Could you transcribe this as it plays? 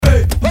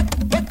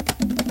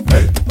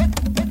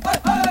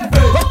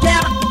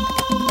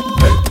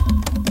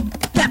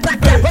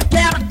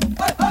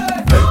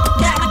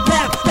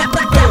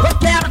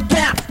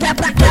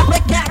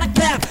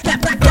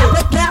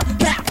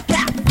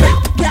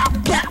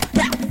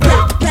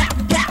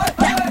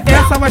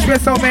vai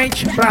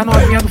especialmente pra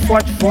novinha do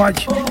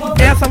fode-fode.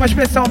 Essa vai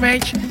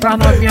especialmente pra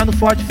novinha do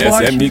fode-fode.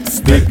 Essa é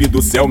mixtape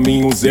do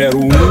Selminho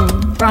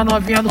 01. Pra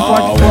novinha do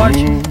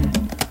fode-fode.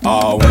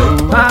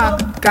 Ah,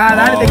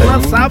 caralho, tem que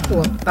lançar,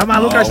 pô. Tá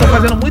maluco? Elas estão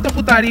fazendo muita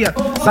putaria.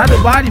 Sai do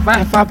baile, vai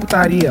rafar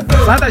putaria.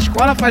 Sai da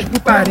escola, faz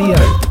putaria.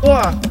 Pô,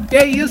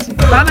 que isso?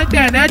 Tá na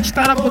internet,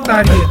 tá na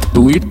putaria.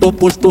 Twitter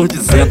postou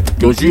dizendo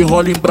que hoje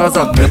rola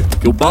embrasamento,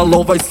 que o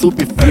balão vai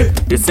subir firme.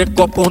 Esse é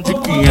copão de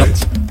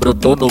 500.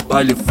 Brotou no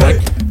baile funk,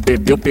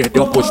 bebeu,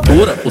 perdeu a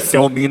postura. O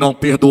Selminho não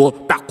perdoou.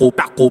 Tacou o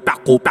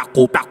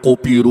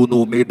peru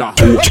no meio da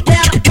rua.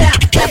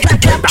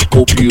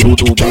 Tacou o peru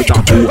no meio da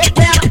rua.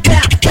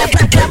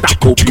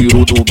 Tacou o peru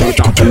no meio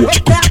da rua.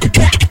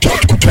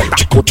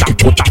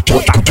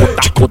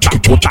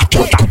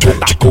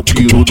 Tacou o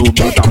peru no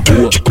meio da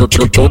rua.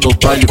 Brotou no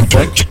baile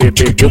funk,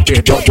 bebeu,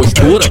 perdeu a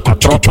postura. A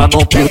tropa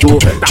não perdoou.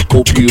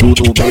 Tacou o peru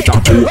no meio da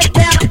rua.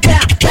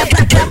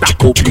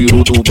 Tacou o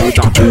peru no meio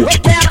da rua.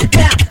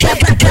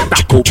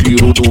 Tacou o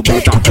peru no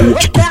meio da rua.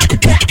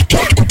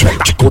 Tacou o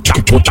peru no meio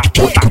da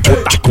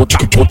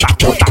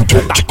rua.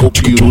 Tacou o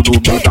peru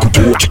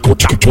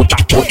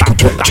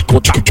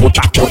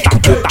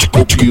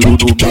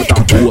no meio da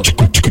rua.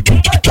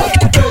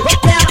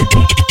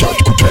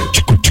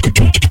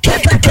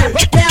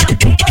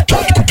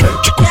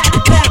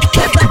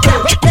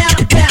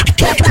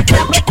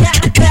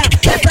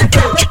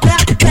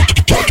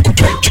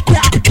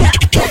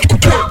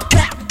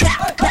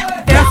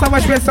 Essa vai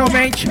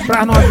especialmente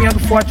pra novinha do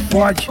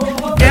fode-fode.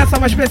 Essa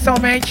vai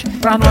especialmente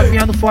pra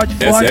novinha do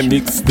fode-fode. Essa é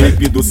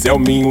mixtape do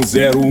Selminho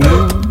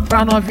 01.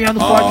 Pra novinha do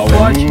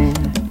fode-fode.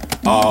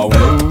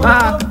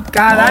 Ah,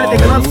 caralho, tem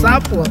que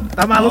lançar, pô.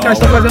 Tá maluco? Elas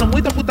estão fazendo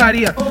muita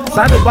putaria.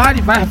 Sai do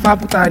baile, vai rafar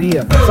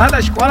putaria. Sai da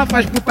escola,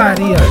 faz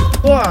putaria.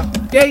 Pô,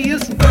 que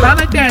isso? Tá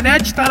na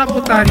internet, tá na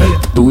putaria.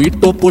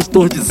 Twitter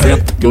postou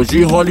dizendo que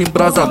hoje rola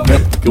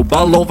embrasamento, que o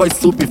balão vai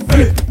subir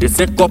firme.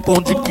 Esse é copão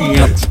de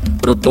 500.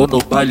 Brotou no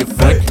baile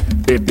funk,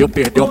 bebeu,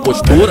 perdeu a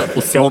postura.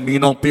 O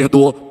Selminho não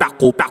perdoou.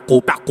 Tacou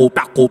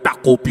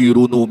o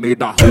peru no meio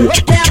da rua.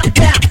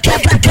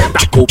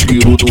 Tacou o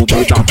peru no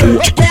meio da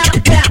rua.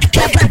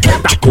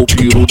 Tacou o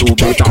peru no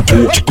meio da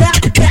rua.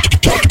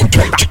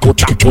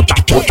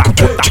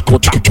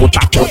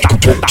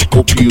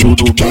 Tacou o peru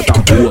no meio da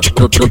rua.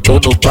 Brotou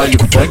no baile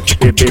funk,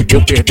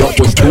 bebeu, perdeu a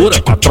postura.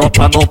 A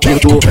tropa não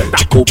perdoou.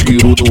 Tacou o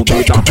peru no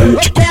meio da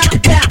rua.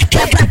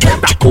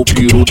 Tacou o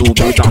peru no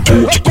meio da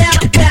rua.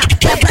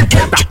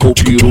 Tacou o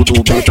peru no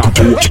meio da rua. Tacou o peru no meio da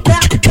rua.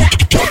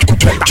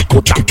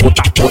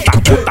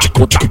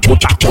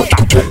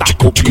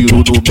 Tacou o peru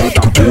no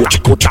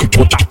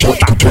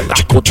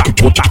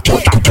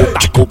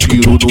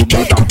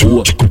meio da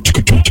rua.